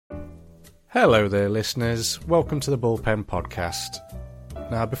Hello there, listeners. Welcome to the Bullpen Podcast.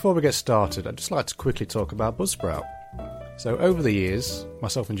 Now, before we get started, I'd just like to quickly talk about Buzzsprout. So, over the years,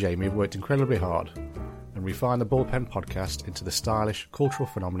 myself and Jamie have worked incredibly hard and refined the Bullpen Podcast into the stylish cultural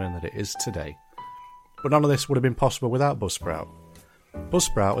phenomenon that it is today. But none of this would have been possible without Buzzsprout.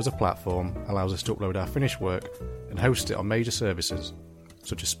 Buzzsprout as a platform allows us to upload our finished work and host it on major services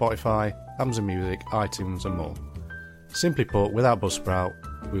such as Spotify, Amazon Music, iTunes and more. Simply put, without Buzzsprout,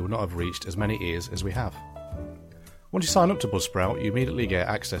 we would not have reached as many ears as we have. Once you sign up to Buzzsprout, you immediately get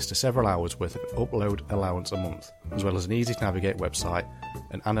access to several hours worth of upload allowance a month, as well as an easy to navigate website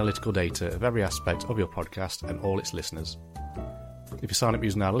and analytical data of every aspect of your podcast and all its listeners. If you sign up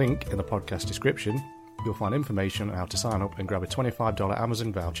using our link in the podcast description, you'll find information on how to sign up and grab a $25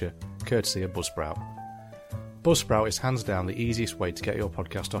 Amazon voucher courtesy of Buzzsprout. Buzzsprout is hands down the easiest way to get your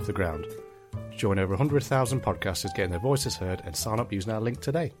podcast off the ground. Join over 100,000 podcasters getting their voices heard and sign up using our link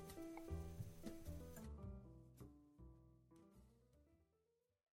today.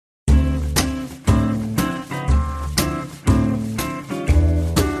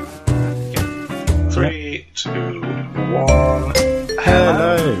 Three, two, one.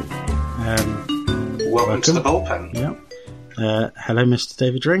 Hello. Welcome to the Bullpen. Yeah. Hello, Mr.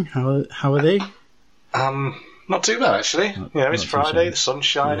 David Ring. How are they? Not too bad actually. It's Friday. The sun's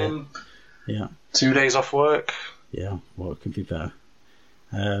shining. Yeah. 2 days off work. Yeah. Well, it could be better.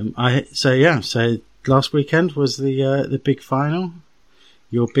 So last weekend was the big final.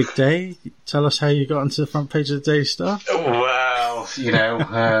 Your big day. Tell us how you got onto the front page of the Daily Star. Well,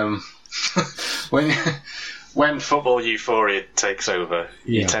 when football euphoria takes over,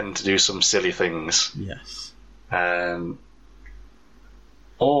 you tend to do some silly things. Yes.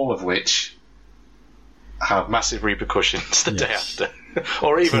 All of which have massive repercussions the day after,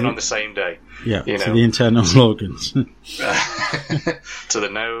 or even on the same day. Yeah, to the internal organs. To the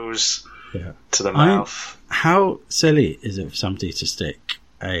nose, to the mouth. How silly is it for somebody to stick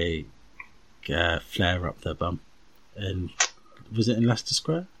a flare up their bum? And was it in Leicester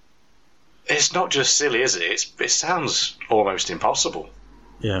Square? It's not just silly, is it? It sounds almost impossible.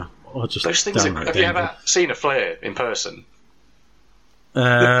 Yeah, or just those things. Have you ever seen a flare in person?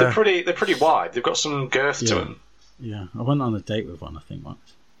 They're pretty wide. They've got some girth to them. Yeah, I went on a date with one, I think,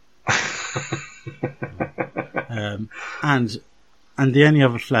 once. And the only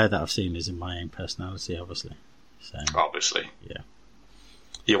other flare that I've seen is in my own personality, obviously. So, obviously, yeah.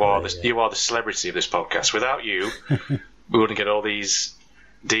 You are the celebrity of this podcast. Without you, we wouldn't get all these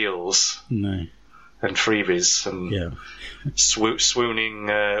deals. No. And freebies and swooning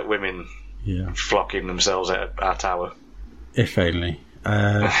women flocking themselves at our tower. If only.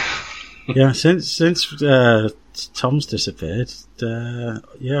 Since Tom's disappeared,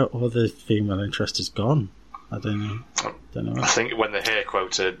 all the female interest is gone. I don't know. I think when the hair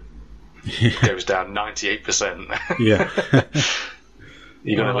quota goes down 98%,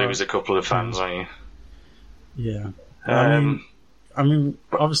 you're going to lose a couple of fans, aren't Yeah. you? I mean,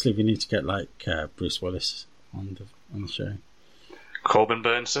 obviously we need to get Bruce Willis on the show. Corbin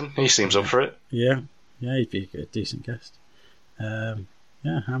Burnson, he seems up for it. Yeah, he'd be a decent guest. How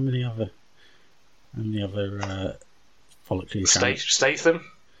many other follically Statham?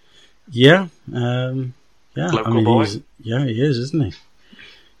 Yeah. Local boy? He is, isn't he?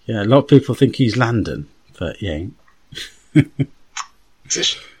 Yeah, a lot of people think he's Landon, but he ain't. Is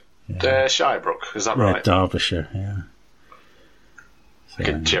it Shirebrook, is that right? Derbyshire, yeah. Like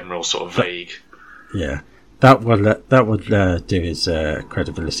a general sort of vague. Yeah. That would do his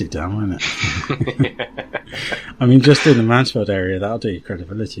credibility down, wouldn't it? I mean, just in the Mansfield area, that'll do your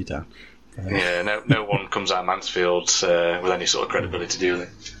credibility down. No one comes out of Mansfield with any sort of credibility, do they?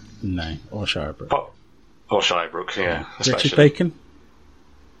 No, or Shirebrook. Or Shirebrook, especially. Richard Bacon?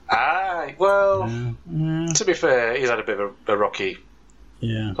 To be fair, he's had a bit of a rocky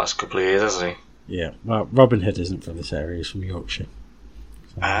last couple of years, hasn't he? Yeah, well, Robin Hood isn't from this area, he's from Yorkshire.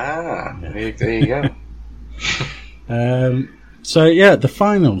 So, there you go. The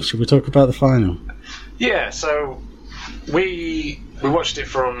final. Should we talk about the final? Yeah, so we watched it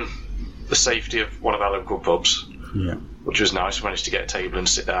from the safety of one of our local pubs. Yeah. Which was nice. We managed to get a table and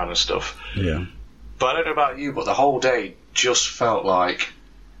sit down and stuff. Yeah. But I don't know about you, but the whole day just felt like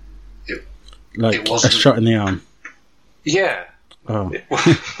it wasn't a shot in the arm. Yeah. Oh.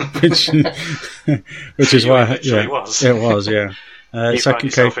 which is why it was. It was, yeah. You find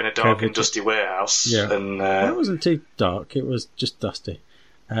yourself in a dark and dusty warehouse. Yeah. And, it wasn't too dark, it was just dusty.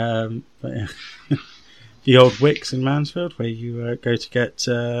 But yeah. The old Wicks in Mansfield, where you go to get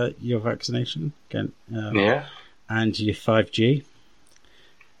your vaccination, and your 5G.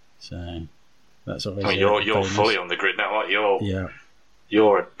 So that's always. I mean, you're fully on the grid now, aren't you?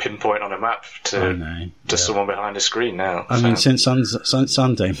 you're a pinpoint on a map to someone behind a screen now. I mean, since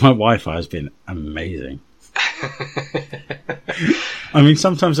Sunday, my Wi-Fi has been amazing. I mean,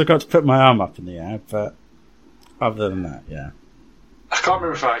 sometimes I've got to put my arm up in the air, but other than that, yeah. I can't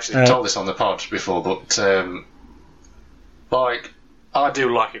remember if I actually told this on the pod before, but I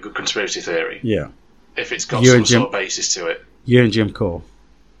do like a good conspiracy theory. Yeah. If it's got some sort of basis to it. You and Jim Core.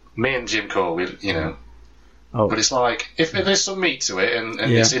 Me and Jim Core, Oh. But it's like, if there's some meat to it and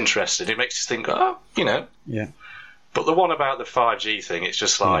it's interesting, it makes us think, Yeah. But the one about the 5G thing, it's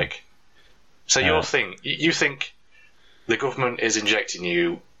just like, so you think the government is injecting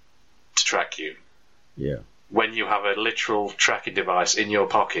you to track you. Yeah. When you have a literal tracking device in your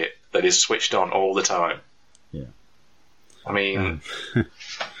pocket that is switched on all the time. Yeah. I mean,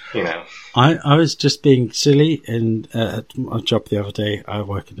 I was just being silly at my job the other day. I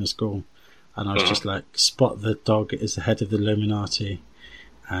work in a school, and I was just like, Spot the dog is the head of the Illuminati,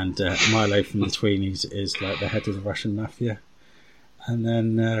 and Milo from the Tweenies is like the head of the Russian mafia. And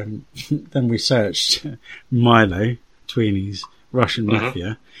then then we searched Milo, Tweenies, Russian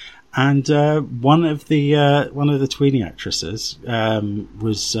mafia. And one of the Tweenie actresses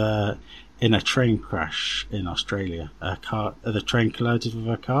was in a train crash in Australia. The train collided with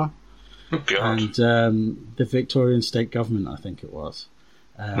her car, God. And the Victorian state government, I think it was,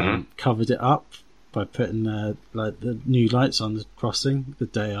 covered it up by putting the new lights on the crossing the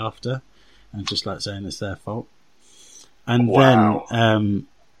day after, and just like saying it's their fault. And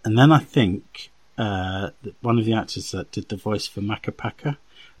then I think one of the actors that did the voice for Macca Packer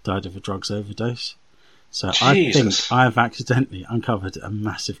died of a drugs overdose. So Jesus. I think I have accidentally uncovered a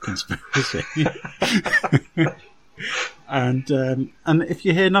massive conspiracy. And if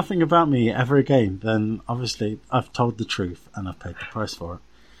you hear nothing about me ever again, then obviously I've told the truth and I've paid the price for it.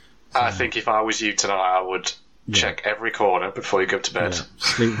 So, I think if I was you tonight, I would check every corner before you go to bed. Yeah,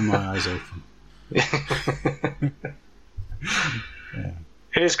 sleep with my eyes open. Yeah.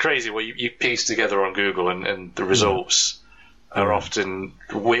 It is crazy what you piece together on Google, and the results are often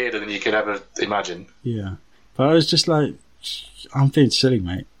weirder than you could ever imagine. Yeah. But I was just like, I'm being silly,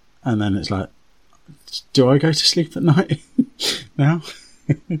 mate. And then it's like, do I go to sleep at night now?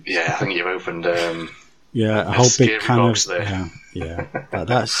 Yeah, I think you've opened a whole big can of there. Yeah. But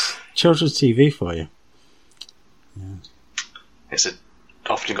that's children's TV for you. Yeah. It's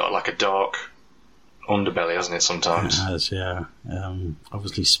often got like a dark underbelly, hasn't it, sometimes? It has, yeah.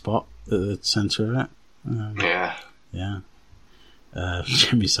 Obviously Spot at the centre of it. Yeah.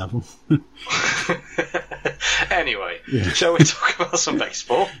 Jimmy Savile. Anyway, shall we talk about some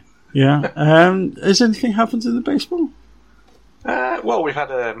baseball? Yeah. Has anything happened in the baseball? Well, we've had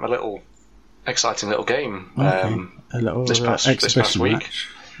a little exciting little game this past week. Match.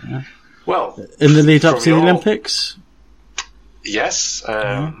 Yeah. Well, in the lead up to the Olympics? Yes,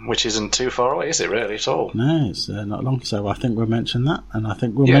 which isn't too far away, is it really at all? No, it's not long. So I think we'll mention that, and I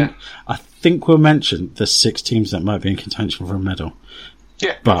think we'll mention the 6 teams that might be in contention for a medal.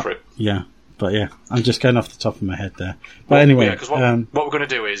 Yeah, go for it. Yeah, but I'm just going off the top of my head there. But anyway, because what we're going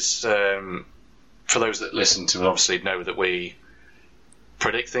to do is, for those that listen to, obviously know that we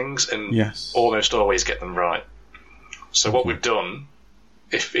predict things and almost always get them right. So what we've done,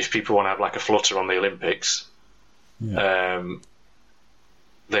 if people want to have like a flutter on the Olympics. Yeah.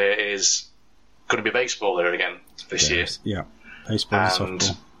 There is going to be baseball there again this year. Yeah, baseball and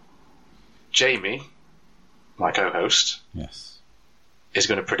softball. Jamie, my co-host, is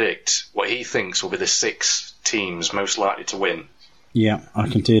going to predict what he thinks will be the 6 teams most likely to win. Yeah, I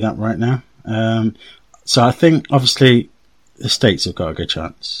can do that right now. So I think, obviously, the States have got a good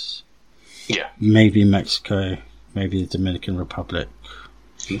chance. Yeah. Maybe Mexico, maybe the Dominican Republic.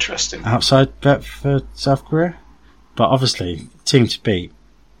 Interesting. Outside bet for South Korea. But obviously, team to beat,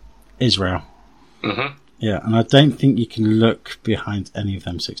 Israel. Mm-hmm. Yeah, and I don't think you can look behind any of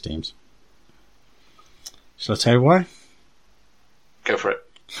them 6 teams. Shall I tell you why? Go for it.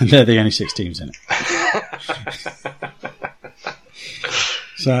 They're the only 6 teams in it.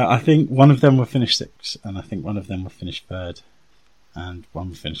 So I think one of them will finish 6th, and I think one of them will finish 3rd, and one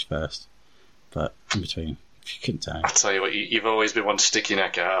will finish 1st. But in between, if you couldn't tell. I'll tell you what, you've always been one to stick your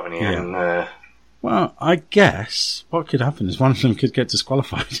neck out, haven't you? Yeah. And, well, I guess what could happen is one of them could get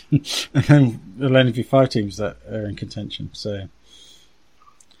disqualified, and then there'll only be 5 teams that are in contention. So,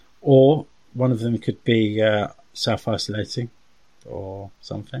 or one of them could be self-isolating or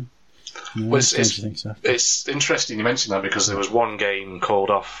something. Well, it's interesting you mentioned that because there was one game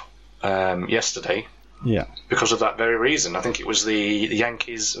called off yesterday. Yeah. Because of that very reason. I think it was the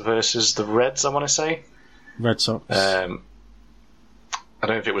Yankees versus the Reds, I want to say. Red Sox. I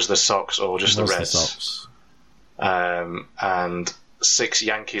don't know if it was the Sox or just the Reds. The Sox. And 6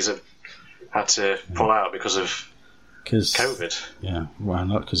 Yankees have had to pull out because of COVID. Yeah, well,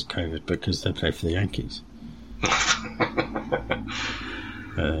 not because of COVID, but because they play for the Yankees.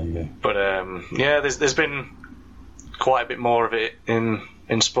 There you go. But there's been quite a bit more of it in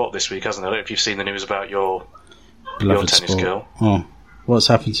sport this week, hasn't there? I don't know if you've seen the news about your tennis sport. girl. Oh, what's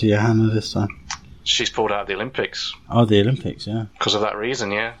happened to Johanna this time? She's pulled out of the Olympics. Oh, the Olympics, yeah. Because of that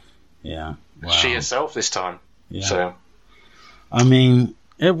reason, yeah. Yeah. Wow. She herself this time. Yeah. So, I mean,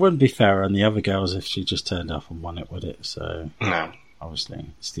 it wouldn't be fair on the other girls if she just turned up and won it, would it? So, no. Obviously,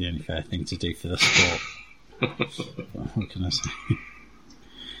 it's the only fair thing to do for the sport. What can I say?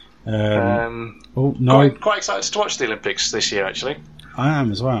 Quite excited to watch the Olympics this year, actually. I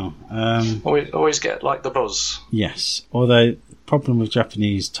am as well. Always get like the buzz. Yes, although the problem with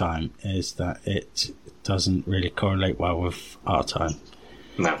Japanese time is that it doesn't really correlate well with our time.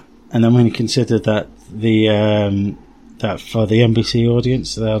 No. And then when you consider that that for the NBC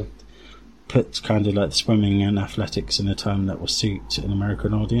audience, they'll put kind of like the swimming and athletics in a time that will suit an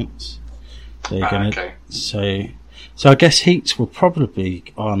American audience. So you're gonna, okay. So I guess heats will probably be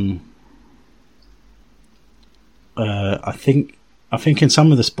on. I think in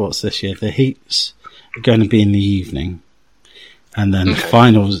some of the sports this year, the heats are going to be in the evening, and then the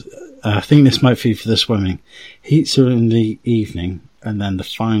finals. I think this might be for the swimming. Heats are in the evening, and then the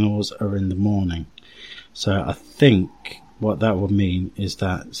finals are in the morning. So I think what that would mean is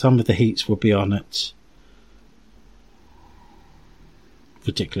that some of the heats will be on at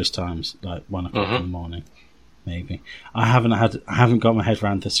ridiculous times, like 1 o'clock in the morning, maybe. I haven't got my head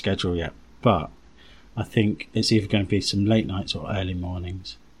around the schedule yet, but I think it's either going to be some late nights or early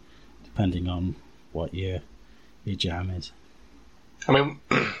mornings, depending on what your jam is. I mean,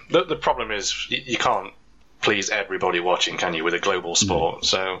 the problem is you can't please everybody watching, can you, with a global sport? No.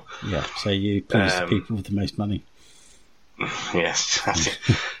 So yeah, so you please the people with the most money. Yes, I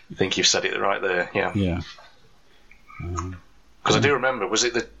think you've said it right there. Yeah. Yeah. Because I do remember, was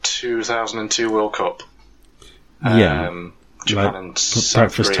it the 2002 World Cup? Yeah. Japan and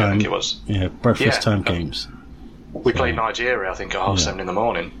South Korea, I think it was. Yeah, breakfast time games. We played Nigeria, I think, at 7:30 in the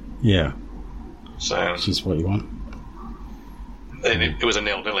morning. Yeah. So which is what you want. It was a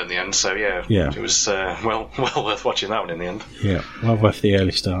 0-0 in the end, so yeah. It was well worth watching that one in the end. Yeah, well worth the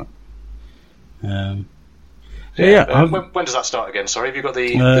early start. When does that start again? Sorry, have you got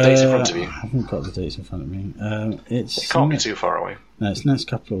the dates in front of you? I haven't got the dates in front of me. It can't be too far away. No, it's next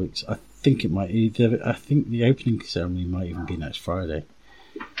couple of weeks. I think it might I think the opening ceremony might even be next Friday.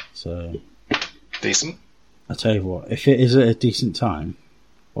 So decent. I tell you what, if it is at a decent time,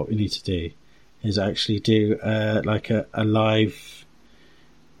 what we need to do is actually do like a live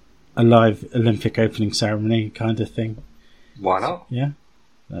Olympic opening ceremony kind of thing. Why not? Yeah,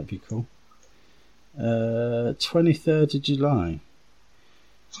 that'd be cool. 23rd of July.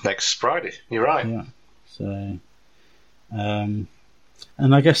 Next Friday. You're right. Yeah. So, and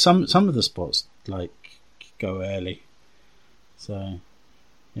I guess some of the sports like go early. So,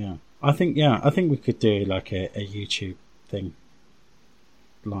 yeah. I think we could do like a YouTube thing.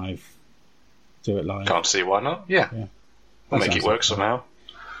 Live. Do it live. Can't see why not. Yeah. We'll make it work somehow.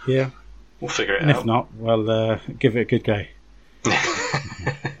 Yeah. We'll figure it out. And if not, well, give it a good go.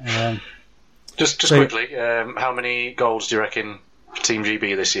 Just quickly, how many goals do you reckon for Team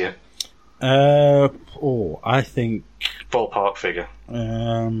GB this year? I think ballpark figure.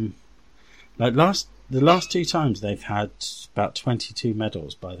 Like the last 2 times they've had about 22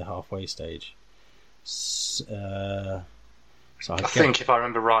 medals by the halfway stage. So I think if I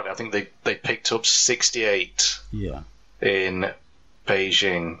remember right, I think they picked up 68. Yeah. In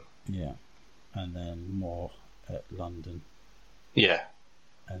Beijing. Yeah, and then more at London. Yeah.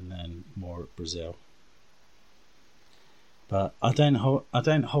 And then more at Brazil. But I don't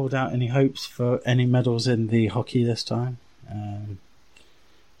hold out any hopes for any medals in the hockey this time.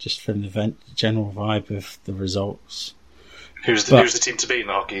 Just from the general vibe of the results. Who's the team to beat in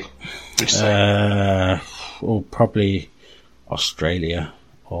hockey? Would you say? Or probably Australia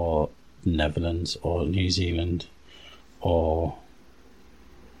or Netherlands or New Zealand or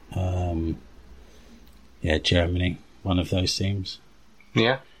Germany. One of those teams.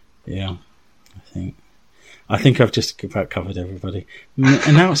 Yeah. Yeah, I think I've just about covered everybody.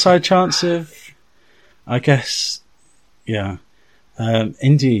 An outside chance of, I guess, yeah.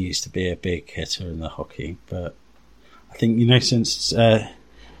 India used to be a big hitter in the hockey, but I think, since, I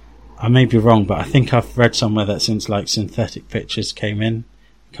may be wrong, but I think I've read somewhere that since like synthetic pitches came in,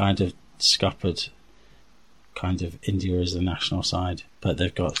 kind of scuppered kind of India as the national side, but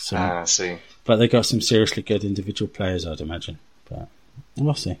they've got some, but they've got some seriously good individual players, I'd imagine, but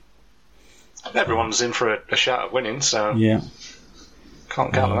we'll see. Everyone's in for a shot at winning, so yeah.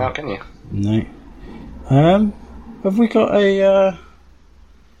 Can't count them out, can you? No. Have we got a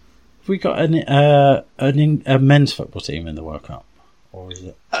men's football team in the World Cup, or is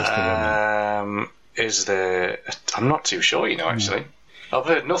it just the women? Is there? I'm not too sure. Actually, I've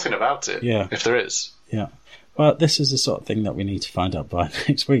heard nothing about it. Yeah, if there is. Yeah. Well, this is the sort of thing that we need to find out by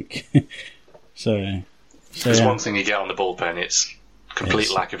next week. so there's one thing you get on the bullpen. It's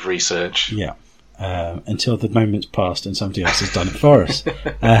complete lack of research. Yeah. Until the moment's passed and somebody else has done it for us.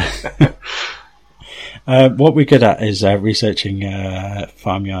 What we're good at is researching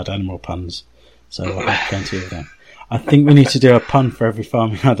farmyard animal puns. So we'll have plenty of them. I think we need to do a pun for every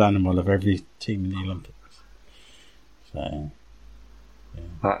farmyard animal of every team in the Olympics. So, yeah.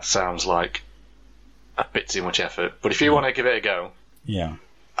 That sounds like a bit too much effort. But if you want to give it a go, I'm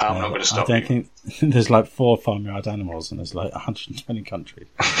not going to stop you. I don't think there's 4 farmyard animals and there's 120 countries.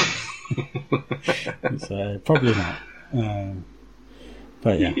 So probably not.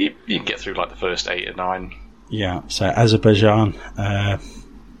 But yeah, you can get through the first 8 or 9. Yeah. So Azerbaijan,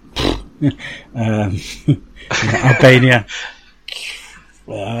 Albania,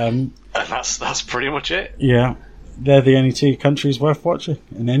 and that's pretty much it. Yeah, they're the only 2 countries worth watching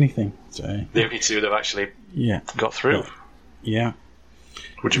in anything. So the only 2 that have actually got through. Yeah.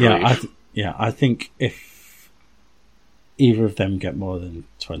 Would you believe? I think if either of them get more than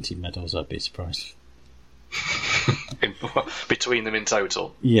 20 medals, I'd be surprised. Between them in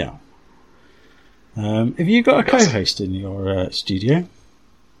total? Yeah. Have you got a co-host in your studio?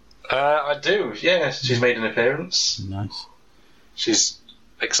 I do, yeah. She's made an appearance. Nice. She's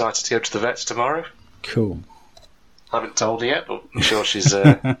excited to go to the vets tomorrow. Cool. I haven't told her yet, but I'm sure she's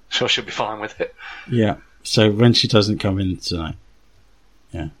sure she'll be fine with it. Yeah. So when she doesn't come in tonight,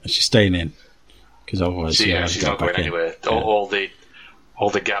 she's staying in because otherwise she's not going anywhere. Yeah. All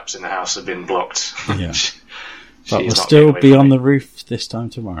the gaps in the house have been blocked. Yeah. But we'll still be on the roof this time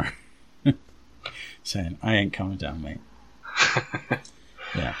tomorrow. Saying, I ain't coming down, mate.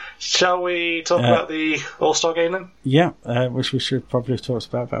 Yeah. Shall we talk about the All-Star game then? Yeah, which we should probably have talked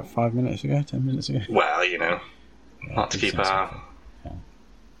about 5 minutes ago, 10 minutes ago. Well, not to keep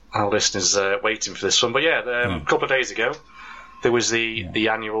our listeners waiting for this one. But a couple of days ago, there was the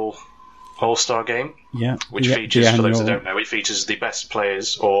annual All-Star game, which features, for those that don't know, it features the best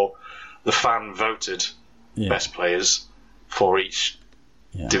players or the fan-voted best players for each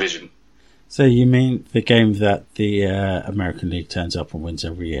division. So you mean the game that the American League turns up and wins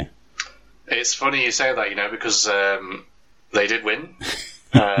every year? It's funny you say that, because they did win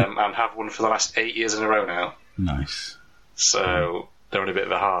and have won for the last 8 years in a row now. Nice. So they're on a bit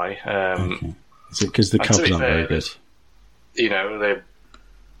of a high. Okay. Is it because the Cubs aren't very good? They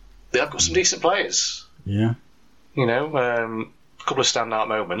have got some decent players. Yeah. A couple of standout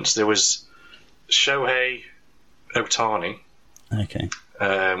moments. There was Shohei Ohtani. Okay.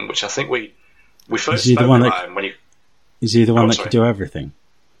 Which I think we first spoke about him when he... Is he the one that can do everything?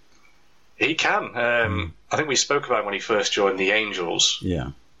 He can. I think we spoke about him when he first joined the Angels.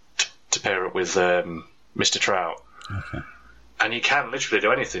 Yeah. To pair up with Mr. Trout. Okay. And he can literally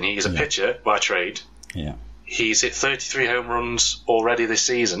do anything. He's a pitcher by trade. Yeah. He's hit 33 home runs already this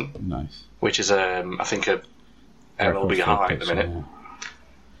season. Nice. Which is, I think, a MLB high at the minute.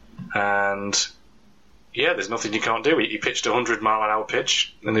 Yeah. And... yeah, there's nothing you can't do. He pitched a 100-mile-an-hour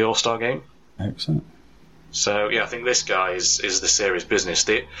pitch in the All-Star game. Excellent. So, I think this guy is the serious business.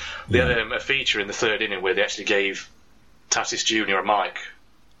 They had a feature in the third inning where they actually gave Tatis Jr. a mic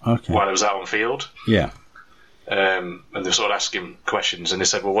while he was out on field. Yeah. And they were sort of asking questions, and they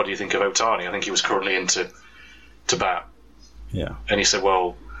said, well, what do you think of Ohtani? I think he was currently into bat. Yeah. And he said,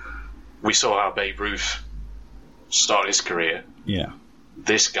 well, we saw how Babe Ruth started his career. Yeah.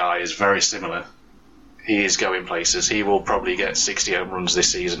 This guy is very similar. He is going places. He will probably get 60 home runs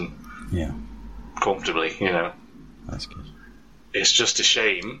this season. Yeah. Comfortably, That's good. It's just a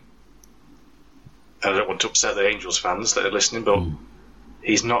shame. I don't want to upset the Angels fans that are listening, but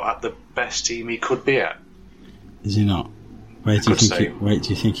he's not at the best team he could be at. Is he not? Where do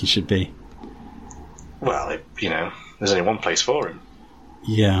you think he should be? Well, there's only one place for him.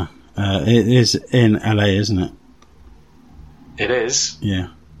 Yeah. It is in LA, isn't it? It is. Yeah.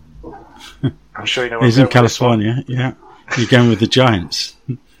 I'm sure you know. He's in California. Yeah, you're going with the Giants.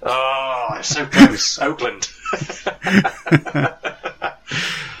 Oh, it's so close, Oakland.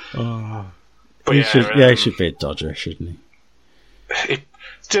 But he should be a Dodger, shouldn't he?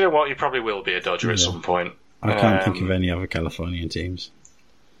 Do you know what? He probably will be a Dodger at some point. I can't think of any other Californian teams.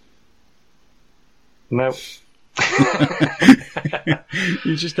 No.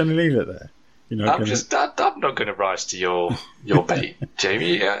 You're just going to leave it there. I'm not going to rise to your bait,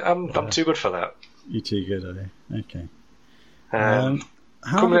 Jamie. I'm too good for that. You're too good, are you? Okay.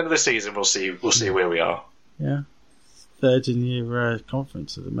 coming into the season, we'll see where we are. Yeah, third in your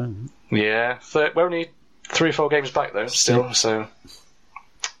conference at the moment. Yeah, we're only 3 or 4 games back though, still. So,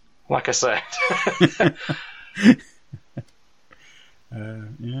 like I said.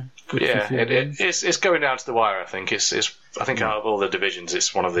 It's going down to the wire. I think I think out of all the divisions,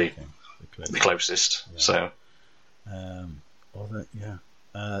 it's one of the closest. Yeah. So, the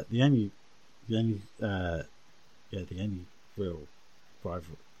only real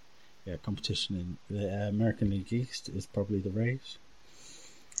rival, competition in the American League East is probably the Rays.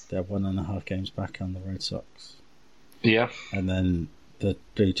 They're 1.5 games back on the Red Sox. Yeah, and then the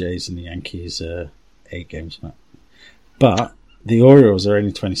Blue Jays and the Yankees are 8 games back, but the Orioles are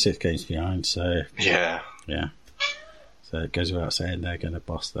only 26 games behind, so... Yeah. So it goes without saying they're going to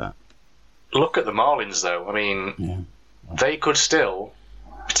boss that. Look at the Marlins, though. I mean, they could still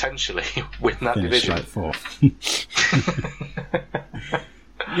potentially win that division. Like 4th.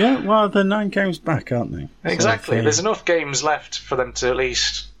 Yeah, well, they're 9 games back, aren't they? Exactly. So there's enough games left for them to at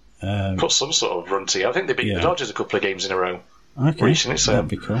least put some sort of run together. I think they beat the Dodgers a couple of games in a row recently. So that'd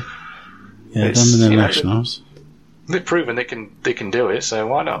be cool. Yeah, them and the Nationals. They've proven they can do it, so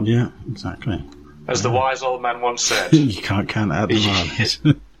why not? Yeah, exactly. As the wise old man once said, you can't count out the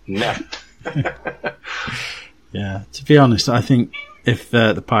Marlins. No. Yeah, to be honest, I think if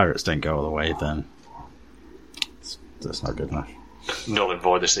the Pirates don't go all the way, then that's not good enough. Null and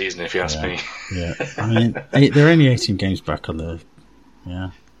void the season, if you ask me. Yeah, I mean, they're only 18 games back on the...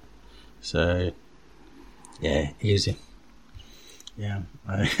 Yeah. So, yeah, easy. Yeah.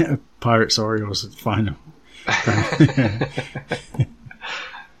 Pirates Orioles at the final.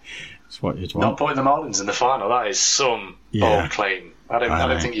 It's what you'd want. Not putting the Marlins in the final, that is some bold claim. I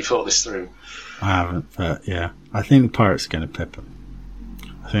don't think you thought this through. I haven't, but I think the Pirates are going to pip them.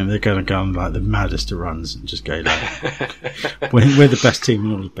 I think they're going to go on like the maddest of runs and just go down. We're the best team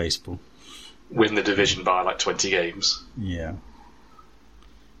in all of baseball. Win the division by like 20 games. Yeah,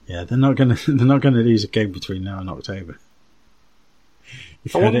 they're not going to lose a game between now and October.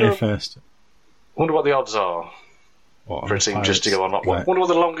 You've heard it here first. I wonder what the odds are for a team just to go on. I wonder what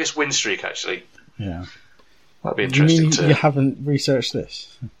the longest win streak actually. Yeah, that'd be interesting. You haven't researched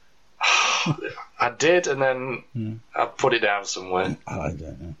this? I did, and then I put it down somewhere. I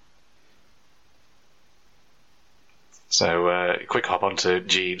don't know. So, quick hop onto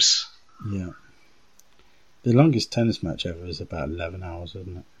Jeeves. Yeah. The longest tennis match ever was about 11 hours,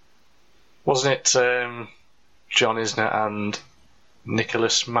 wasn't it? Wasn't it John Isner and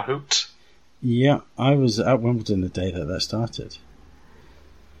Nicholas Mahut? Yeah, I was at Wimbledon the day that started.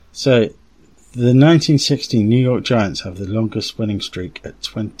 So, the 1916 New York Giants have the longest winning streak at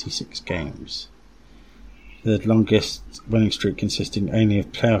 26 games. The longest winning streak consisting only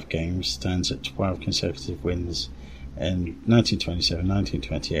of playoff games stands at 12 consecutive wins in 1927,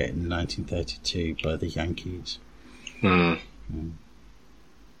 1928 and 1932 by the Yankees. I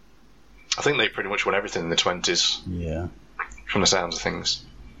think they pretty much won everything in the 20s. Yeah. From the sounds of things.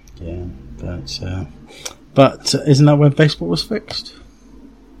 Yeah, but isn't that when baseball was fixed?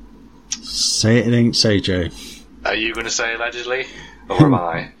 Say it ain't so, Joe. Are you going to say allegedly? Or am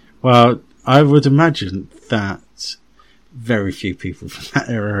I? Well, I would imagine that very few people from that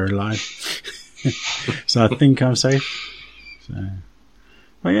era are alive. So I think I'm safe.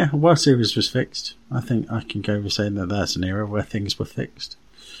 Well, yeah, World Series was fixed. I think I can go with saying that that's an era where things were fixed.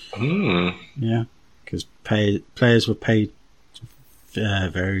 Yeah, because players were paid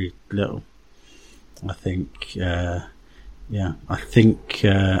very little. I think I think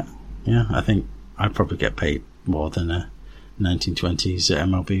I'd probably get paid more than a 1920s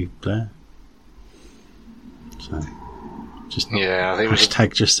MLB player. So, I think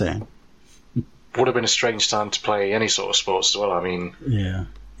hashtag just saying. Would have been a strange time to play any sort of sports as well. I mean,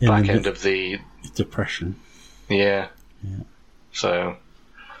 back end of the Depression. Yeah. So,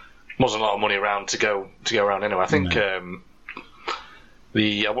 wasn't a lot of money around to go around anyway. I think I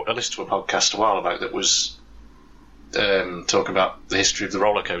listened to a podcast a while back that was talking about the history of the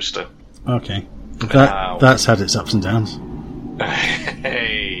roller coaster. Okay, that's had its ups and downs.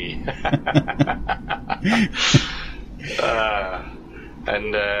 Hey.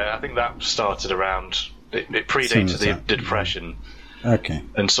 And I think that started around. It predated the Depression. Okay.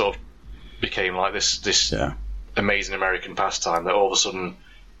 And sort of became like this amazing American pastime that all of a sudden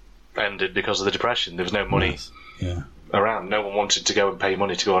ended because of the Depression. There was no money around. No one wanted to go and pay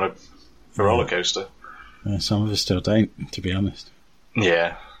money to go on a roller coaster. Yeah, some of us still don't, to be honest.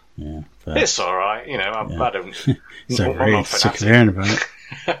 Yeah. Yeah. It's all right, you know. I don't. So I'm not sick of hearing about it.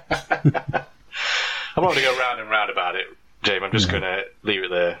 I'm not going to go round and round about it, James. I'm just going to leave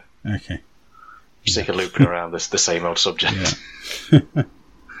it there. Okay. Sick of looping around the same old subject. Yeah.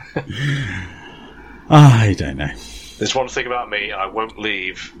 I don't know. There's one thing about me, I won't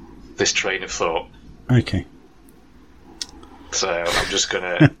leave this train of thought. Okay. So I'm just going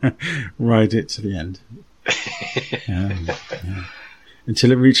to... ride it to the end. Yeah.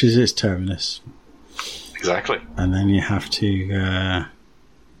 Until it reaches its terminus. Exactly. And then you have to,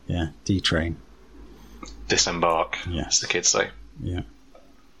 detrain. Disembark, yes. as the kids say. Yeah.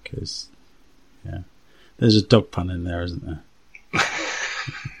 Because, there's a dog pun in there, isn't there?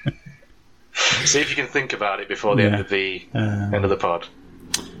 See if you can think about it before the end of the pod.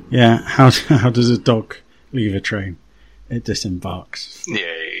 Yeah, how does a dog leave a train? It disembarks. Yeah,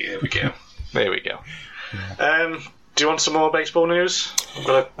 there we go. There we go. Yeah. Do you want some more baseball news? I've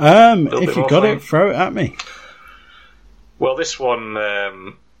got if you got it, throw it at me. Well, this one,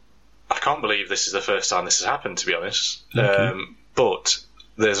 I can't believe this is the first time this has happened, to be honest. Okay. But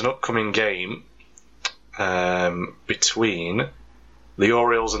there's an upcoming game between the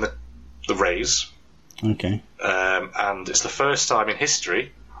Orioles and the Rays. Okay. And it's the first time in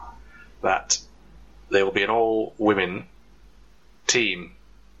history that there will be an all-women team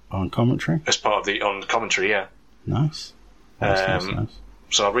on commentary. As part of on commentary, yeah. Nice. Nice.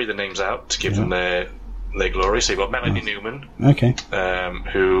 So I'll read the names out to give them their glory. So you've got Melanie Newman, okay,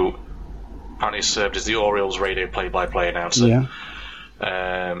 who apparently served as the Orioles radio play-by-play announcer. Yeah.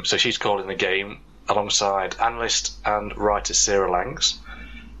 So she's calling the game alongside analyst and writer Sarah Langs.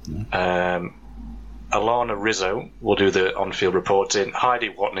 Yeah. Alana Rizzo will do the on-field reporting. Heidi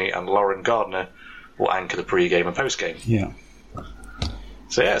Watney and Lauren Gardner will anchor the pre-game and post-game. Yeah.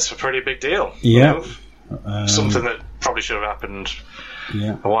 So yeah, it's a pretty big deal. Yeah. Something that probably should have happened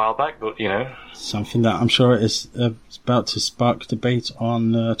a while back, but something that I'm sure is about to spark debate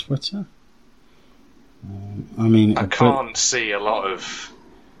on Twitter. I can't see a lot of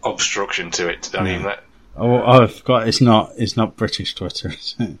obstruction to it. I mean that. Oh, I forgot. It's not British Twitter.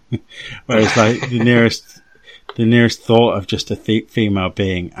 Whereas, like the nearest thought of just a female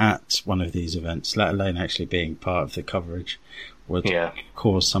being at one of these events, let alone actually being part of the coverage, would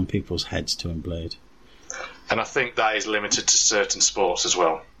cause some people's heads to implode. And I think that is limited to certain sports as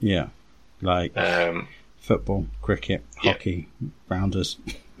well. Yeah, like football, cricket, hockey, rounders,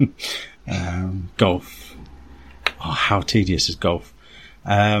 golf. Oh, how tedious is golf?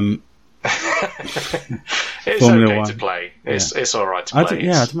 It's Formula okay 1. To play. It's all right to play.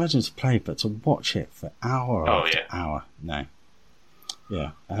 I'd imagine to play, but to watch it for hour after hour, no.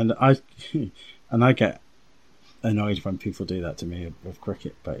 Yeah, and I get annoyed when people do that to me with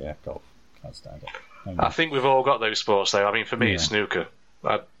cricket, but golf, can't stand it. I think we've all got those sports, though. I mean, for me, it's snooker.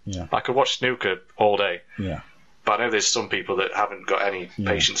 I could watch snooker all day. Yeah. But I know there's some people that haven't got any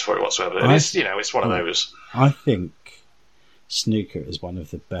patience for it whatsoever. And it's one of those. I think snooker is one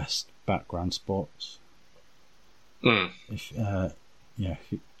of the best background sports. I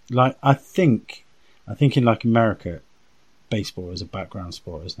think in like America, baseball is a background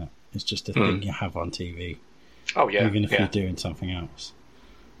sport, isn't it? It's just a thing you have on TV. Oh yeah, even if you're doing something else.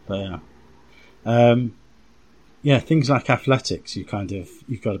 But things like athletics, you've got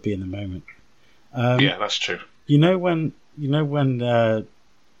to be in the moment. That's true. You know when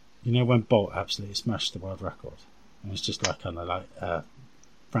Bolt absolutely smashed the world record. It was just like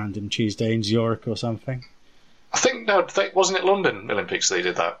random Tuesday in Zurich or something. I think wasn't it London Olympics they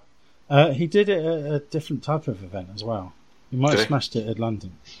did that? He did it at a different type of event as well. He might have smashed it at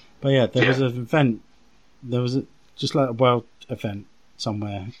London, but there was an event. There was just like a world event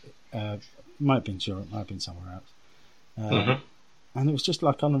somewhere. Might have been Zurich, might have been somewhere else. And it was just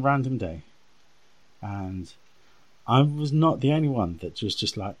like on a random day, and I was not the only one that was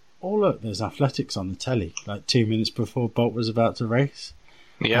just like, oh look, there's athletics on the telly, like 2 minutes before Bolt was about to race.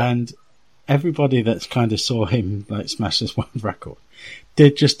 Yeah. And everybody that's kind of saw him like smash this world record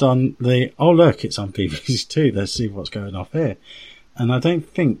did just on the, oh look, it's on BBC Two, let's see what's going off here. And I don't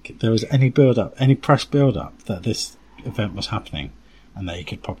think there was any press build up that this event was happening and that he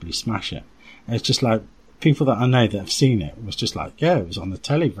could probably smash it. It's just like people that I know that have seen it was just like, it was on the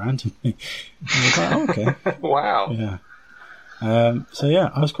telly randomly. And I was like, oh, okay. Wow. Yeah.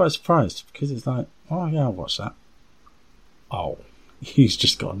 I was quite surprised because it's like, oh yeah, I'll watch that. Oh, he's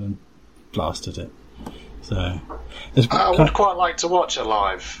just gone and blasted it. So I would quite like to watch a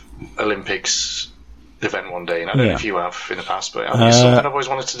live Olympics event one day. And I don't know if you have in the past, but it's something I've always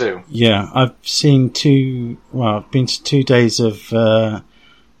wanted to do. Yeah, I've been to 2 days of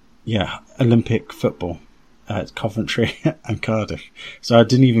Olympic football at Coventry and Cardiff. So I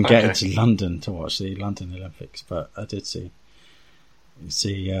didn't even get into London to watch the London Olympics, but I did see who's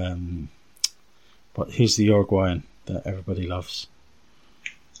the Uruguayan that everybody loves?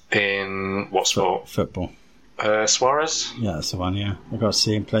 In what sport? Football. Suarez? Yeah, that's the one, yeah. I got to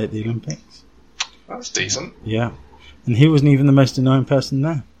see him play at the Olympics. That's decent. Yeah. And he wasn't even the most annoying person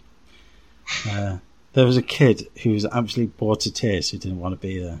there. There was a kid who was absolutely bored to tears who didn't want to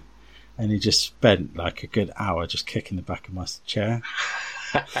be there. And he just spent like a good hour just kicking the back of my chair.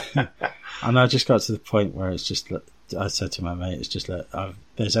 And I just got to the point where it's just, I said to my mate, it's just like,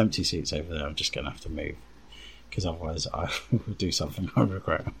 there's empty seats over there, I'm just going to have to move. Because otherwise I will do something I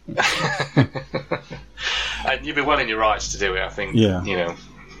regret. And you'd be well in your rights to do it, I think. Yeah. You know.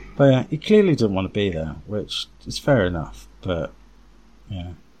 But yeah, he clearly didn't want to be there, which is fair enough. But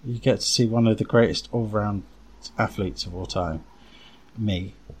yeah, you get to see one of the greatest all-round athletes of all time,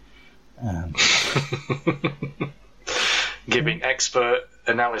 me. Giving expert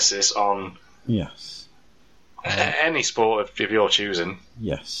analysis on yes any sport of your choosing.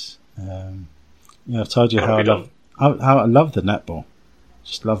 Yes. Yeah, I've told you how I love the netball.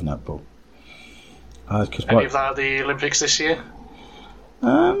 Just love netball. Any of that at the Olympics this year?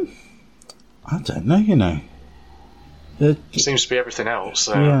 I don't know, you know. It seems to be everything else.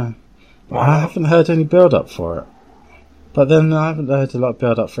 So yeah. I haven't heard any build-up for it. But then I haven't heard a lot of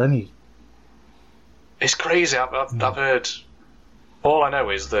build-up for any. It's crazy. I've heard... All I know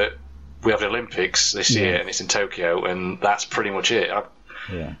is that we have the Olympics this year and it's in Tokyo, and that's pretty much it. I'm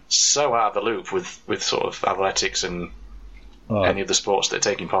so out of the loop with sort of athletics and any of the sports that are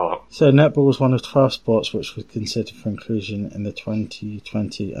taking part. So netball was one of 12 sports which was considered for inclusion in the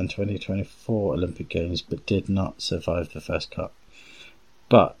 2020 and 2024 Olympic Games, but did not survive the first cut.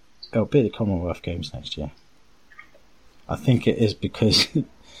 But it'll be the Commonwealth Games next year. I think it is because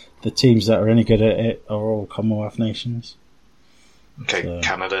the teams that are any good at it are all Commonwealth nations. Okay, so,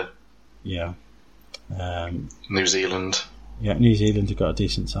 Canada. Yeah. New Zealand. Yeah, New Zealand have got a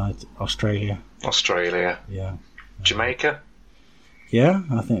decent side. Australia. Yeah. Jamaica. Yeah,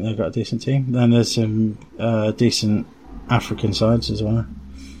 I think they've got a decent team. Then there's some decent African sides as well.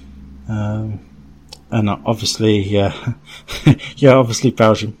 And obviously, obviously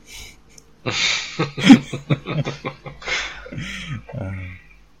Belgium. I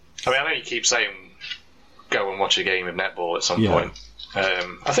know you keep saying go and watch a game of netball at some point.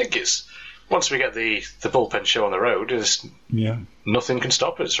 I think it's once we get the bullpen show on the road, nothing can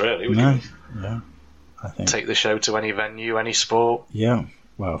stop us really. We can I think take the show to any venue, any sport. Yeah,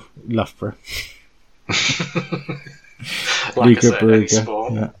 well, Loughborough. Like I said, any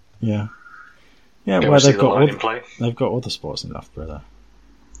sport. Yeah. Well, they've got all the sports in Loughborough there.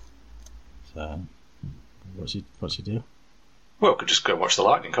 So, what's your deal? Well, we could just go watch the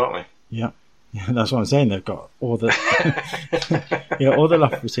Lightning, can't we? Yeah, that's what I'm saying. They've got all the all the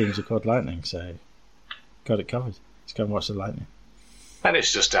Loughborough teams are called Lightning, so got it covered. Let's go and watch the Lightning. And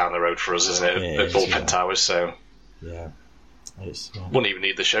it's just down the road for us, isn't it? At Bullpen Towers, so wouldn't even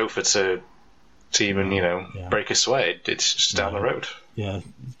need the chauffeur to even break a sweat. It's just down the road. Yeah,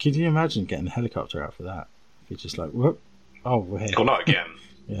 could you imagine getting a helicopter out for that? If you're just like, whoop, we're here. Well, not again.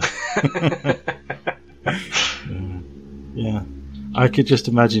 Yeah, I could just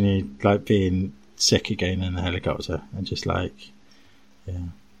imagine you like being sick again in a helicopter and just like, I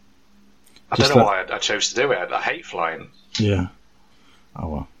don't know why I chose to do it. I hate flying. Yeah. Oh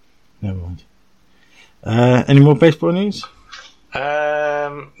well, never mind. Any more baseball news?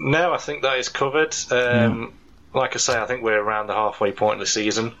 No, I think that is covered. Like I say, I think we're around the halfway point of the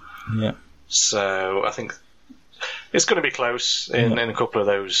season. Yeah. So I think it's going to be close in a couple of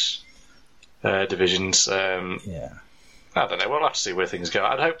those divisions. I don't know. We'll have to see where things go.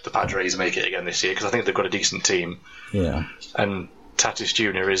 I'd hope the Padres make it again this year because I think they've got a decent team. Yeah. And Tatis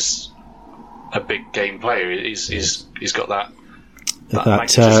Jr. is a big game player. He's got that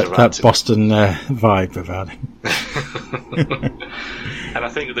Boston vibe about him. And I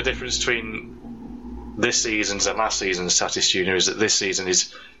think the difference between this season's and last season's Tatis Jr. is that this season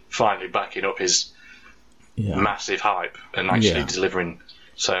is finally backing up his massive hype and actually delivering.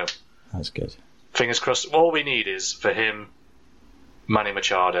 So that's good. Fingers crossed. All we need is for him, Manny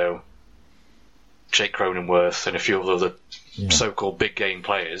Machado, Jake Cronenworth, and a few other so-called big game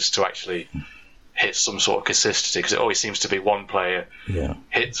players to actually hit some sort of consistency, because it always seems to be one player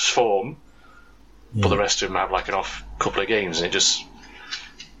hits form, but the rest of them have like an off couple of games, and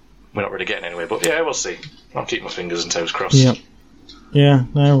we're not really getting anywhere. But we'll see. I'll keep my fingers and toes crossed. It'll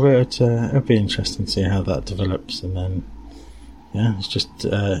be interesting to see how that develops, and then it's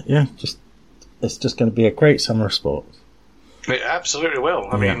just going to be a great summer of sport. It absolutely will.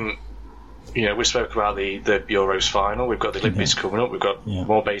 I mean, we spoke about the Euros final. We've got the Olympics coming up. We've got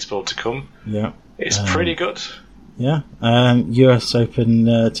more baseball to come. Yeah, it's pretty good. Yeah, US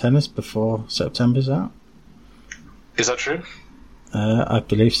Open tennis before September's out. Is that true? I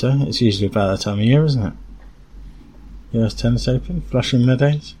believe so. It's usually about that time of year, isn't it? US Tennis Open, Flushing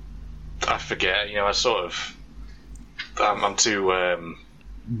Meadows. I forget. I sort of. I'm too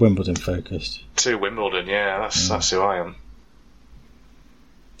Wimbledon focused. Too Wimbledon, yeah. That's who I am.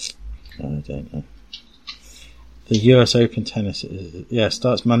 I don't know. The US Open tennis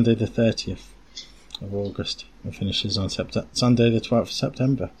starts Monday the 30th of August and finishes on Sunday the 12th of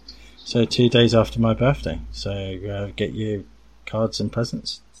September. So 2 days after my birthday. So get you cards and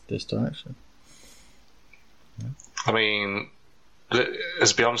presents this direction. Yeah. I mean,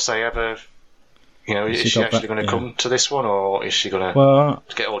 has Beyonce ever... is she actually going to come to this one, or is she going to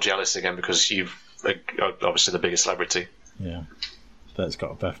get all jealous again because you've obviously the biggest celebrity? Yeah, that's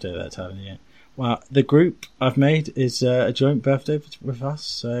got a birthday that time of year. Well, the group I've made is a joint birthday with us,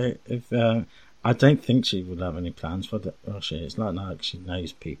 so if I don't think she would have any plans for that. Well, it's like she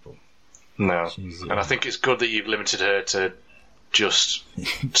knows people. No, and I think it's good that you've limited her to just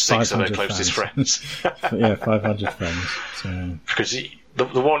 6 of her closest friends. 500 friends. So. Because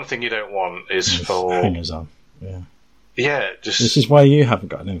the one thing you don't want is for hangers on. Yeah, just this is why you haven't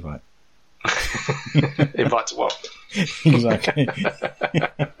got an invite. Invite to what? Exactly.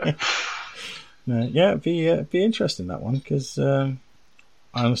 No, it'd be interesting, that one, because I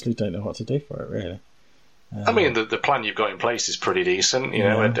honestly don't know what to do for it, really. I mean, the plan you've got in place is pretty decent.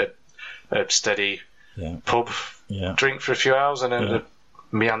 A steady pub, drink for a few hours, and a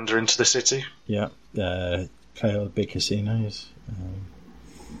meander into the city. Yeah, play all the big casinos.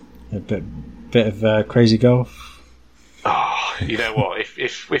 A bit of crazy golf. Oh, you know what?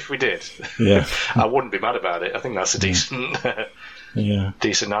 If we did, I wouldn't be mad about it. I think that's a decent,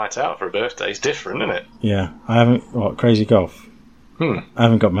 decent night out for a birthday. It's different, isn't it? Yeah, I haven't crazy golf. I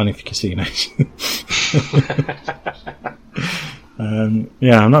haven't got money for casinos. I'm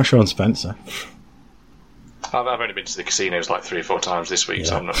not sure on Spencer. I've only been to the casinos like 3 or 4 times this week,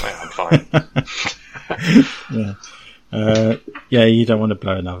 so I'm fine. You don't want to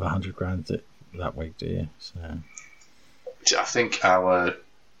blow another 100 grand that week, do you? So. I think our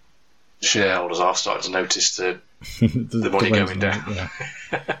shareholders are starting to notice the money going down. Yeah.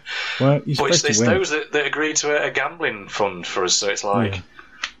 Well, but it's those that agree to a gambling fund for us, so it's like,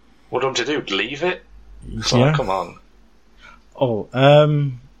 what do I to do? Leave it? It's like, come on. Oh,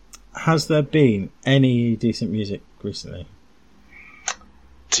 has there been any decent music recently?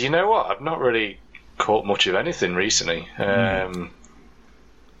 Do you know what? I've not really caught much of anything recently. No,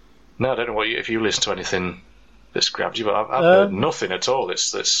 I don't know if you listen to anything that's grabbed you, but I've heard nothing at all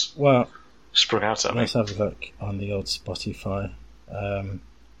that's sprung out at me. Let's have a look on the old Spotify.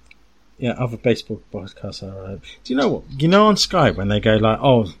 Other baseball podcasts are right. Do you know what? On Sky when they go like,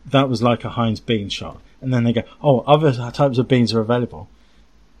 oh, that was like a Heinz bean shot, and then they go, oh, other types of beans are available.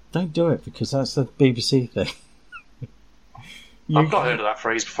 Don't do it, because that's the BBC thing. I've not heard of that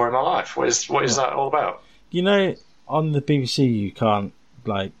phrase before in my life. What is that all about? On the BBC you can't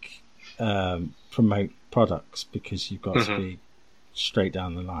promote products because you've got to be straight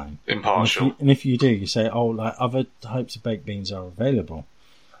down the line. Impartial. And if you do, you say, oh, like other types of baked beans are available.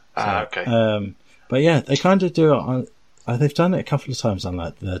 Okay. But yeah, they kind of do it on... they've done it a couple of times on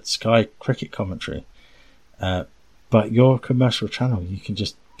like the Sky cricket commentary. But your commercial channel, you can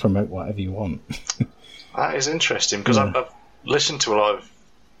just promote whatever you want. That is interesting, because I've listened to a lot of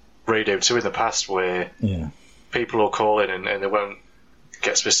Radio 2 in the past where people will call in and they won't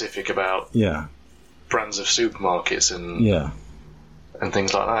get specific about brands of supermarkets and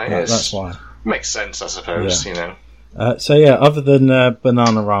things like that. That's why. Makes sense, I suppose, other than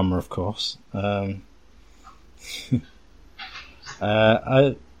Bananarama, of course.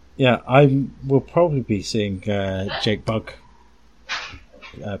 I will probably be seeing Jake Bugg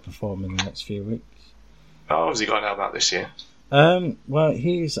perform in the next few weeks. Oh, has he got an album out this year? Well,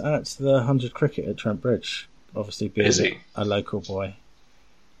 he's at the 100 Cricket at Trent Bridge, obviously being a local boy.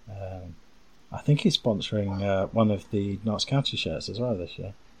 I think he's sponsoring one of the Notts County shirts as well this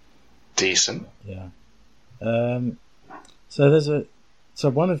year. Decent. Yeah. So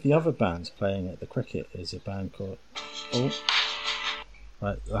one of the other bands playing at the cricket is a band called... Oh,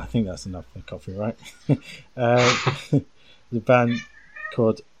 right, I think that's enough for copyright. The band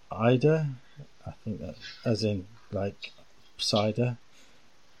called Ida, I think that, as in like cider.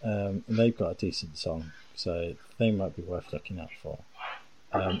 And they've got a decent song, so they might be worth looking out for.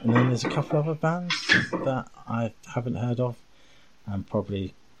 And then there's a couple other bands that I haven't heard of, and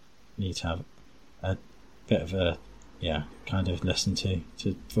probably need to have a bit of a kind of listen to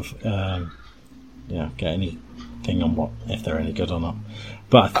get anything on what if they're any good or not.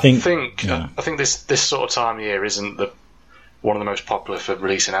 But I think this sort of time of year isn't one of the most popular for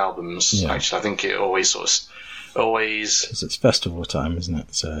releasing albums. Actually, I think it always sort of always... Because it's festival time, isn't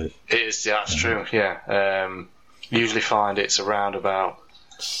it? So it is, yeah, that's true, yeah. Usually find it's around about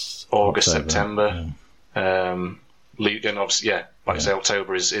August, October, September. Yeah. And obviously, like I say,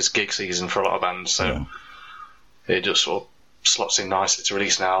 October is gig season for a lot of bands, so it just sort of slots in nicely to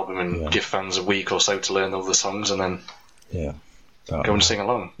release an album and give fans a week or so to learn all the songs and then go and sing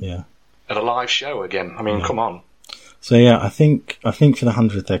along. Yeah. At a live show again. I mean, come on. So I think for the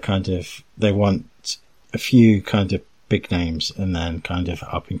 100th they want a few kind of big names and then kind of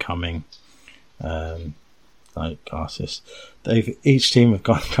up and coming like artists. Each team have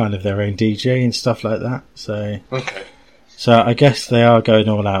got kind of their own DJ and stuff like that. So I guess they are going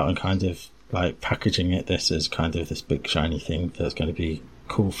all out and kind of like packaging this as kind of this big shiny thing that's going to be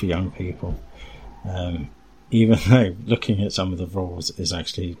cool for young people. Even though looking at some of the rules is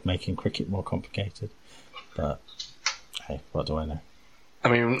actually making cricket more complicated. But hey, what do I know? I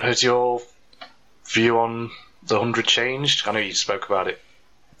mean, has your view on the 100 changed? I know you spoke about it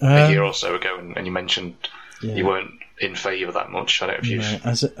a year or so ago, and you mentioned you weren't in favour that much. I don't know if you've...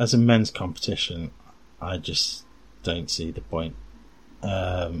 As a men's competition, I just don't see the point.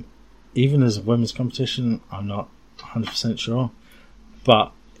 Even as a women's competition, I'm not 100% sure,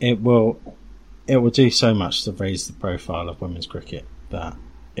 but it will do so much to raise the profile of women's cricket that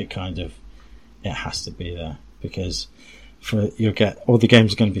it has to be there, because you'll get all the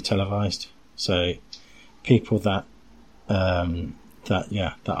games are going to be televised, so people that I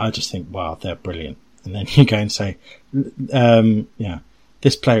just think, wow, they're brilliant, and then you go and say,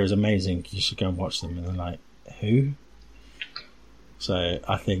 this player is amazing, you should go and watch them, and they're like, who? So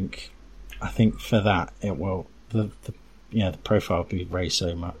I think for that it will the profile will be raised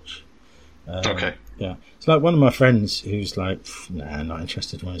so much. Yeah, it's like one of my friends who's like, nah, not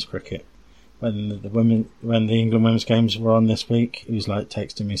interested in women's cricket. When the England women's games were on this week, he was like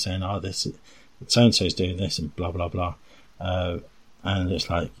texting me saying, this so and so's doing this and blah blah blah, and it's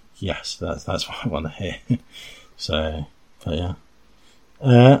like, yes, that's what I want to hear. So, but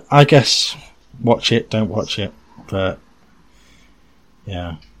I guess watch it, don't watch it, but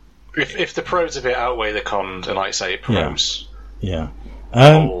yeah. If the pros of it outweigh the cons, and like I say, it promotes.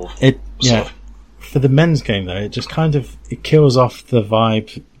 For the men's game though, it just kind of kills off the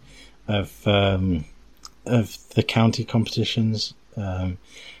vibe of the county competitions. The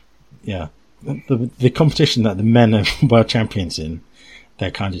competition that the men are world champions in,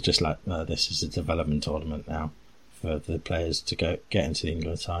 they're kind of just like, this is a development tournament now for the players to get into the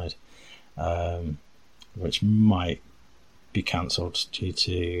England side, which might be cancelled due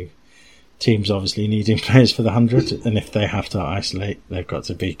to teams obviously needing players for the 100, and if they have to isolate, they've got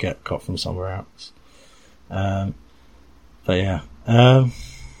to be got from somewhere else.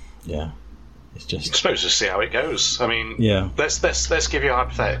 It's just, I suppose, just see how it goes. I mean, let's give you a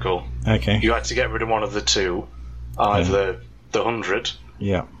hypothetical. Okay. You had to get rid of one of the two, either the 100,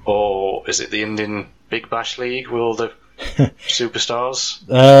 or is it the Indian Big Bash League with all the superstars?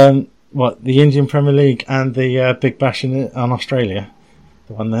 The Indian Premier League and the Big Bash in Australia?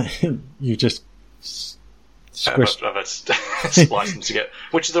 The one that you just squished. I've spliced them together.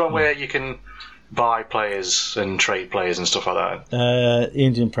 Which is the one where you can buy players and trade players and stuff like that?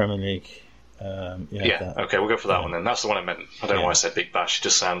 Indian Premier League. Okay, we'll go for that one then. That's the one I meant. I don't know why I said Big Bash. It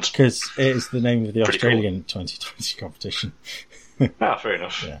just sounds... Because it is the name of the Australian 2020 competition. Fair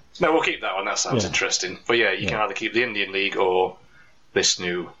enough. Yeah. No, we'll keep that one. That sounds interesting. But you can either keep the Indian League or this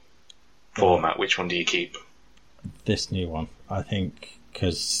new format. Which one do you keep? This new one, I think,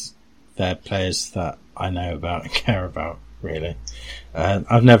 because they're players that I know about and care about, really.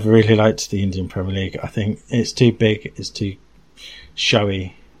 I've never really liked the Indian Premier League. I think it's too big, it's too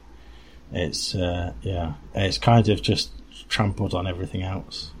showy. It's it's kind of just trampled on everything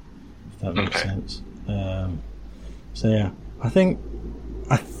else, if that makes sense. I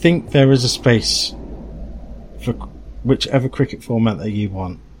think there is a space for whichever cricket format that you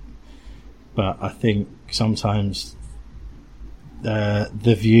want, but I think sometimes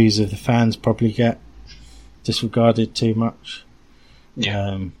the views of the fans probably get disregarded too much.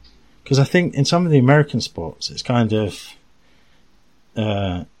 Because I think in some of the American sports, it's kind of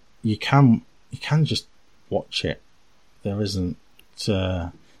you can just watch it. There isn't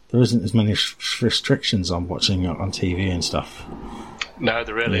as many restrictions on watching it on TV and stuff. No,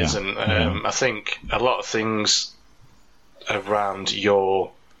 there really isn't. I think a lot of things around your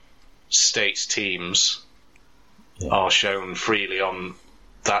state's teams are shown freely on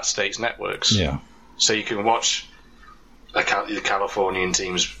that state's networks. Yeah. So you can watch the Californian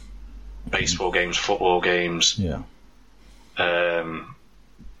teams' baseball games, football games. Yeah.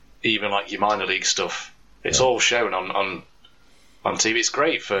 Even like your minor league stuff. It's all shown on TV. It's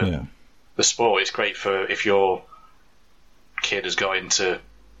great for the the sport. It's great for if your kid has got into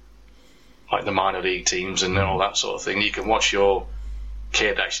like the minor league teams and all that sort of thing. You can watch your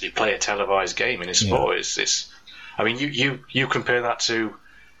kid actually play a televised game in his sport. It's I mean, you compare that to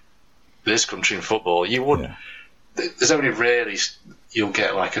this country in football, you wouldn't. Yeah. There's only rarely you'll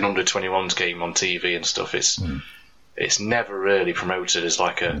get like an under 21s game on TV and stuff. It's never really promoted as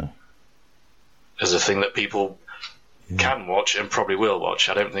like as a thing that people can watch and probably will watch.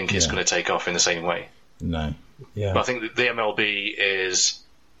 I don't think it's going to take off in the same way. No. Yeah. But I think that the MLB is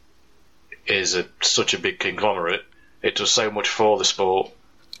such a big conglomerate. It does so much for the sport.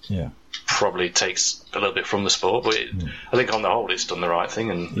 Yeah. Probably takes a little bit from the sport, but I think on the whole it's done the right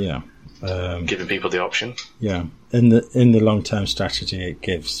thing and giving people the option. Yeah. In the long term strategy, it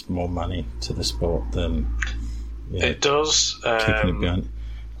gives more money to the sport than it does. Keeping it behind.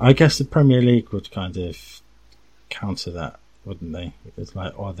 I guess the Premier League would kind of counter that, wouldn't they? It's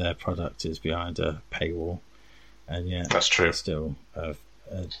like, their product is behind a paywall, and yet that's true. It's still an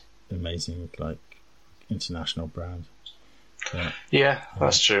amazing like international brand. Yeah,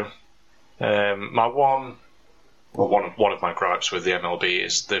 that's true. My one of my gripes with the MLB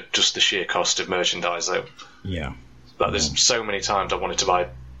is just the sheer cost of merchandise, though. Yeah. Like, there's so many times I wanted to buy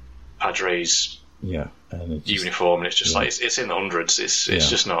Padres uniform, and it's just like it's in the hundreds. It's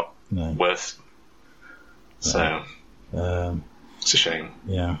just not worth. So it's a shame.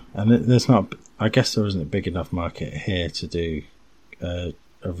 Yeah, and there's not. I guess there isn't a big enough market here to do a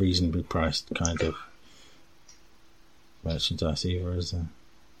reasonably priced kind of merchandise either, is there?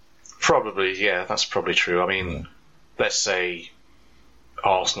 Probably, yeah, that's probably true. I mean, let's say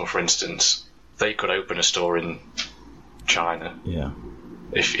Arsenal, for instance, they could open a store in China. Yeah.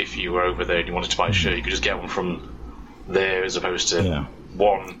 If you were over there and you wanted to buy a shirt, you could just get one from there as opposed to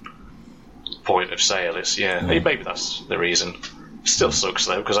one point of sale. It's maybe that's the reason. It still sucks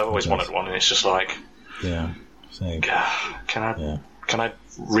though, because I've always wanted one, and it's just like, same. Can I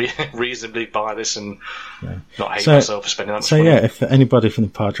reasonably buy this and not hate myself for spending that much money? So if anybody from the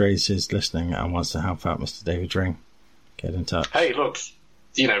Padres is listening and wants to help out Mr. David Ring, get in touch. Hey, look,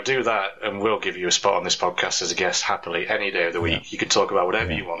 do that, and we'll give you a spot on this podcast as a guest happily any day of the week. You can talk about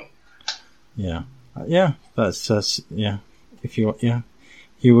whatever you want. Yeah, that's If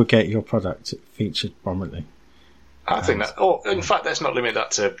you will get your product featured prominently. I think that. Oh, in fact, let's not limit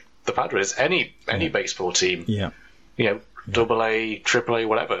that to the Padres. Any baseball team. Yeah. AA, AAA,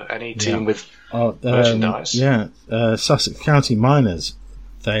 whatever. Any team with merchandise. Sussex County Miners.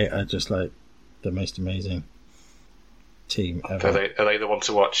 They are just like the most amazing team ever. Are they the one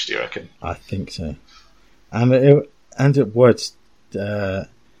to watch, do you reckon? I think so. And it would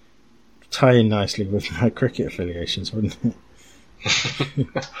tie in nicely with my cricket affiliations, wouldn't it?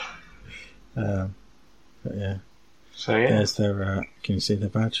 But yeah. So yeah. There's their. Can you see their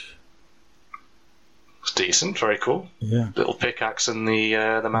badge? It's decent, very cool. Yeah. Little pickaxe and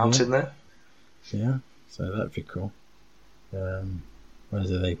the mountain there. Yeah. So that'd be cool. Where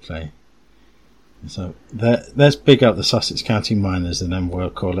do they play? So let's big up the Sussex County Miners, and then we'll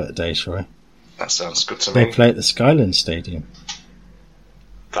call it a day, shall we? That sounds good to me. They play at the Skyland Stadium.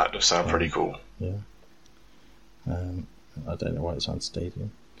 That does sound pretty cool. Yeah. I don't know why it's on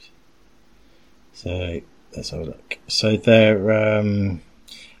stadium. So let's have a look. So they're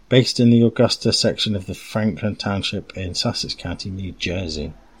based in the Augusta section of the Franklin Township in Sussex County, New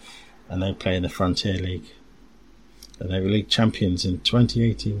Jersey, and they play in the Frontier League. And they were league champions in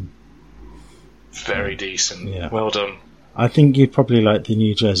 2018. Very decent. Yeah. Well done. I think you'd probably like the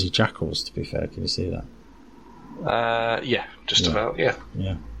New Jersey Jackals, to be fair. Can you see that? Just about, yeah.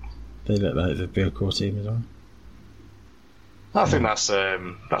 Yeah. They look like the Beer Core team as well. I think that's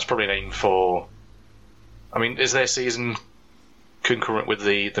probably an aim for... I mean, is their season concurrent with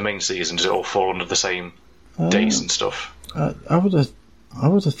the main season? Does it all fall under the same dates and stuff? I would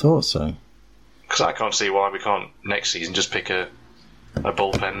have thought so. Because I can't see why we can't next season just pick a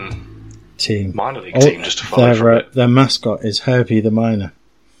bullpen team, minor league team, just to follow from it. Their mascot is Herbie the Miner.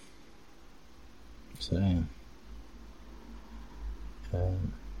 So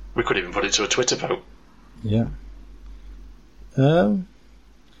we could even put it to a Twitter vote. Yeah.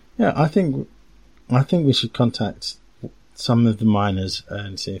 I think we should contact some of the miners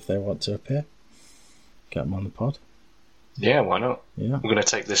and see if they want to appear. Get them on the pod. Yeah, why not? Yeah. We're going to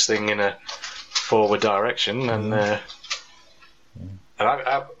take this thing in a forward direction, and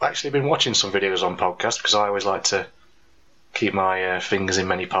I've actually been watching some videos on podcasts because I always like to keep my fingers in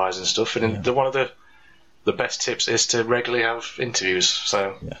many pies and stuff. And one of the best tips is to regularly have interviews.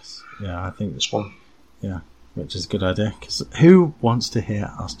 So yes, I think this one. Yeah, which is a good idea, because who wants to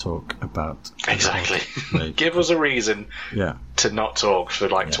hear us talk about exactly? Give us a reason to not talk for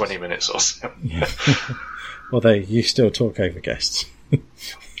like 20 minutes or so. Yeah. Although you still talk over guests.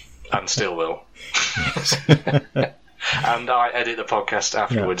 And still will. Yes. And I edit the podcast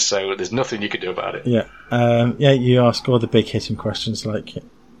afterwards, so there's nothing you can do about it. Yeah. You ask all the big hitting questions like,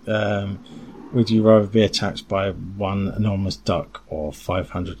 would you rather be attacked by one enormous duck or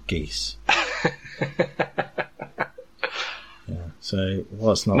 500 geese? So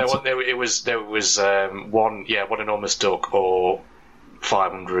what's not? No, there was one enormous duck or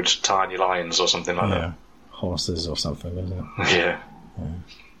 500 tiny lions or something like that. Horses or something, wasn't it? Yeah.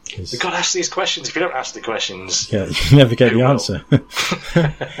 You've got to ask these questions. If you don't ask the questions, you never get the answer.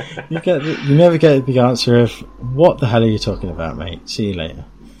 You never get the answer of what the hell are you talking about, mate? See you later.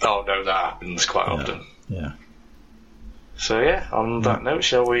 Oh no, that happens quite often. Yeah. So on that note,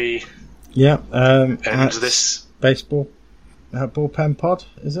 shall we? Yeah. End this baseball bullpen pod,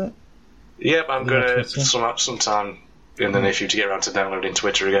 is it? Yep, I'm going to sometime in the near future get around to downloading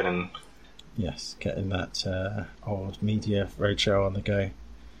Twitter again and. Yes, getting that old media roadshow on the go.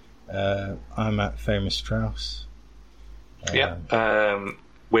 I'm at Famous Strauss. We're on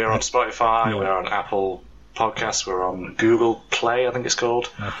Spotify, we're on Apple Podcasts, we're on Google Play, I think it's called.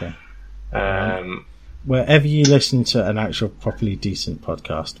 Okay. Wherever you listen to an actual properly decent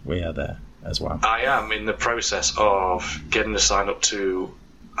podcast, we are there as well. I am in the process of getting to sign up to,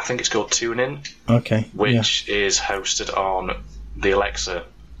 I think it's called TuneIn. Okay. Which is hosted on the Alexa.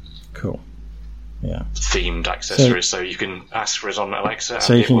 Cool. Yeah. Themed accessories, so you can ask for us on Alexa.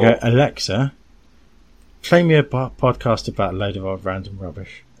 So you can go, Alexa, play me a podcast about a load of old random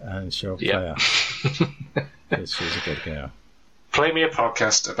rubbish, and she'll play out. She's a good girl. Play me a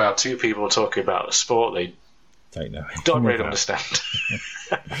podcast about two people talking about a sport they don't really understand.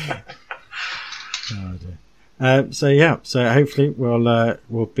 Oh dear. So hopefully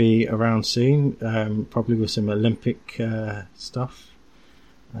we'll be around soon, probably with some Olympic stuff.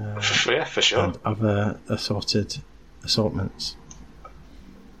 For sure. And other assortments.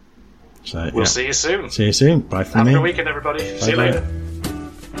 So we'll see you soon. See you soon. Bye from me. Have a good weekend, everybody. See you later.